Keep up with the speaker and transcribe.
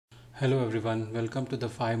Hello everyone, welcome to the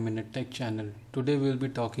 5-Minute Tech channel. Today we'll be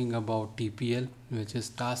talking about TPL, which is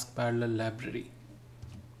Task Parallel Library.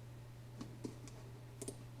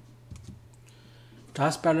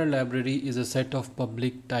 Task Parallel Library is a set of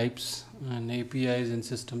public types and APIs in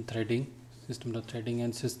system threading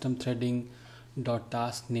and system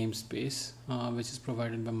threading.task namespace, which is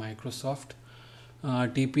provided by Microsoft.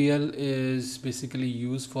 TPL is basically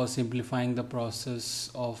used for simplifying the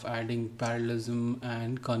process of adding parallelism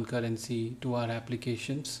and concurrency to our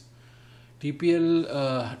applications. TPL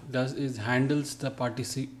handles the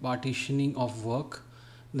partitioning of work,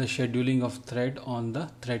 the scheduling of thread on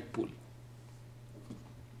the thread pool.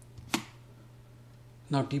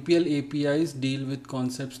 Now TPL APIs deal with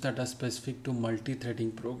concepts that are specific to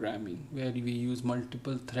multi-threading programming, where we use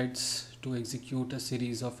multiple threads to execute a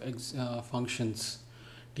series of functions.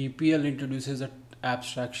 TPL introduces an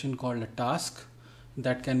abstraction called a task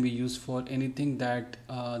that can be used for anything that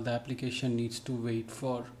the application needs to wait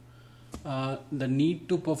for. The need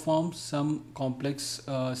to perform some complex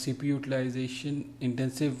CPU utilization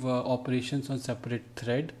intensive operations on separate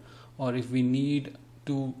thread, or if we need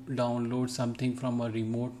to download something from a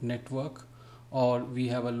remote network, or we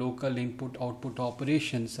have a local input output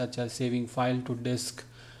operation such as saving file to disk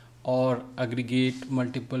or aggregate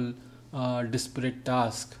multiple disparate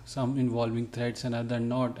tasks, some involving threads and other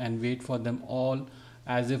not, and wait for them all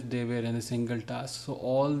as if they were in a single task. So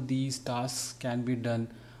all these tasks can be done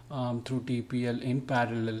through TPL in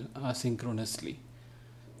parallel asynchronously.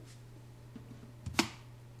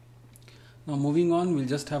 Now moving on, we'll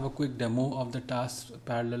just have a quick demo of the task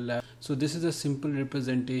parallel lab. So this is a simple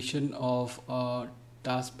representation of a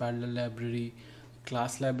task parallel library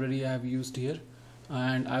class library I have used here,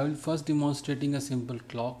 and I will first demonstrating a simple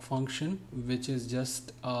clock function, which is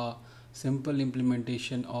just a simple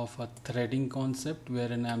implementation of a threading concept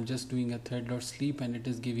wherein I'm just doing a thread.sleep and it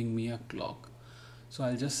is giving me a clock. So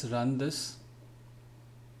I'll just run this.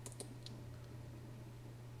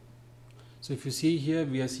 So if you see here,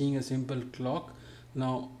 we are seeing a simple clock.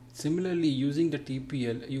 Now similarly, using the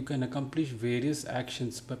TPL, you can accomplish various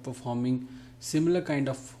actions by performing similar kind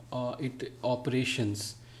of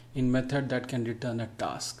operations in method that can return a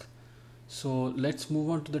task. So let's move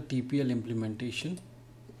on to the TPL implementation.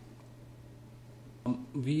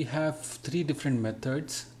 We have three different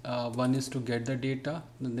methods. One is to get the data,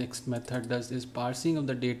 the next method is parsing of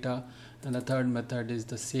the data, and the third method is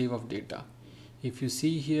the save of data. If you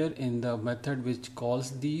see here in the method which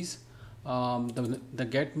calls these, the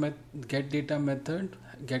get data method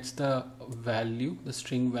gets the value, the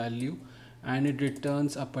string value, and it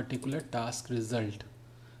returns a particular task result.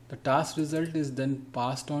 The task result is then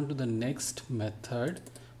passed on to the next method,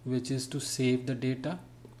 which is to save the data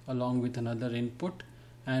along with another input,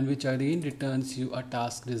 and which again returns you a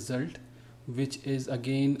task result, which is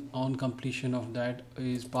again on completion of that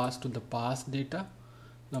is passed to the pass data.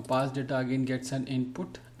 Now pass data again gets an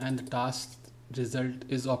input, and the task result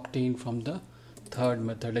is obtained from the third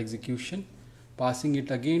method execution, passing it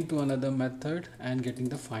again to another method and getting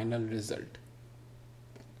the final result.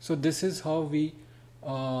 So this is how we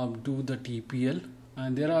do the TPL,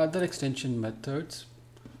 and there are other extension methods,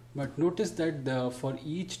 but notice that for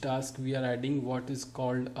each task we are adding what is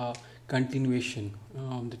called a continuation,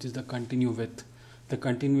 that is the continue with. The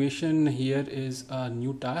continuation here is a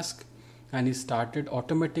new task and is started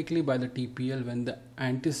automatically by the TPL when the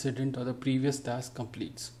antecedent or the previous task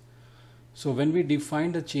completes. So when we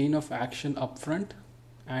define the chain of action upfront,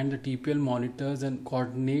 and the TPL monitors and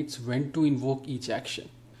coordinates when to invoke each action.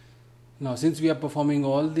 Now since we are performing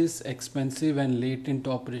all this expensive and latent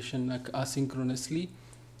operation asynchronously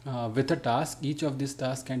with a task, each of these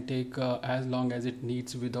tasks can take as long as it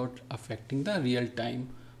needs without affecting the real-time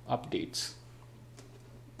updates.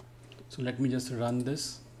 So let me just run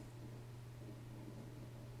this.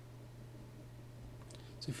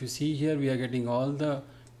 So if you see here, we are getting all the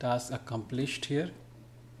tasks accomplished here,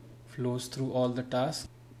 flows through all the tasks,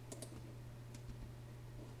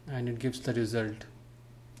 and it gives the result.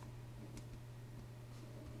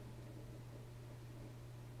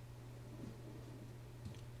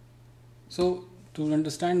 So to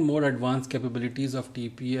understand more advanced capabilities of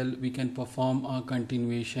TPL, we can perform a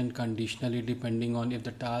continuation conditionally depending on if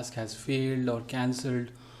the task has failed or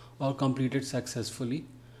cancelled or completed successfully.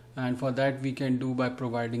 And for that we can do by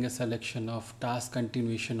providing a selection of task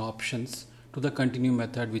continuation options to the continue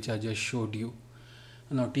method which I just showed you.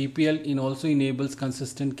 Now TPL also enables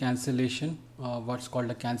consistent cancellation, what's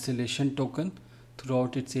called a cancellation token,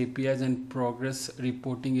 throughout its APIs, and progress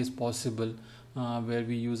reporting is possible where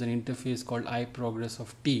we use an interface called iProgress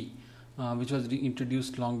of T, which was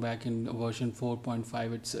introduced long back in version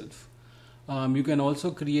 4.5 itself. You can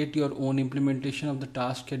also create your own implementation of the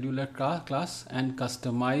task scheduler class and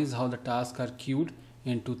customize how the tasks are queued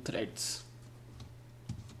into threads.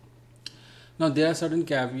 Now there are certain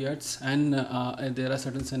caveats and there are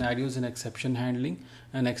certain scenarios in exception handling.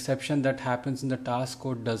 An exception that happens in the task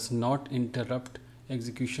code does not interrupt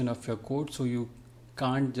execution of your code, so you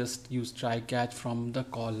can't just use try catch from the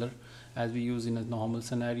caller as we use in a normal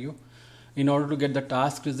scenario. In order to get the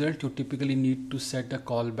task result, you typically need to set a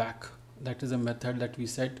callback. That is a method that we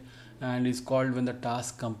set and is called when the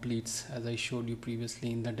task completes, as I showed you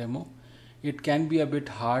previously in the demo. It can be a bit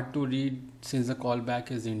hard to read since the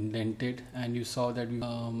callback is indented, and you saw that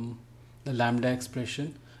the lambda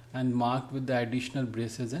expression and marked with the additional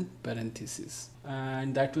braces and parentheses.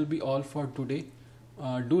 And that will be all for today.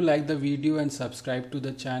 Do like the video and subscribe to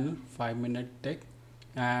the channel 5-Minute Tech,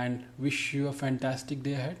 and wish you a fantastic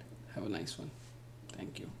day ahead. Have a nice one.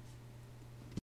 Thank you.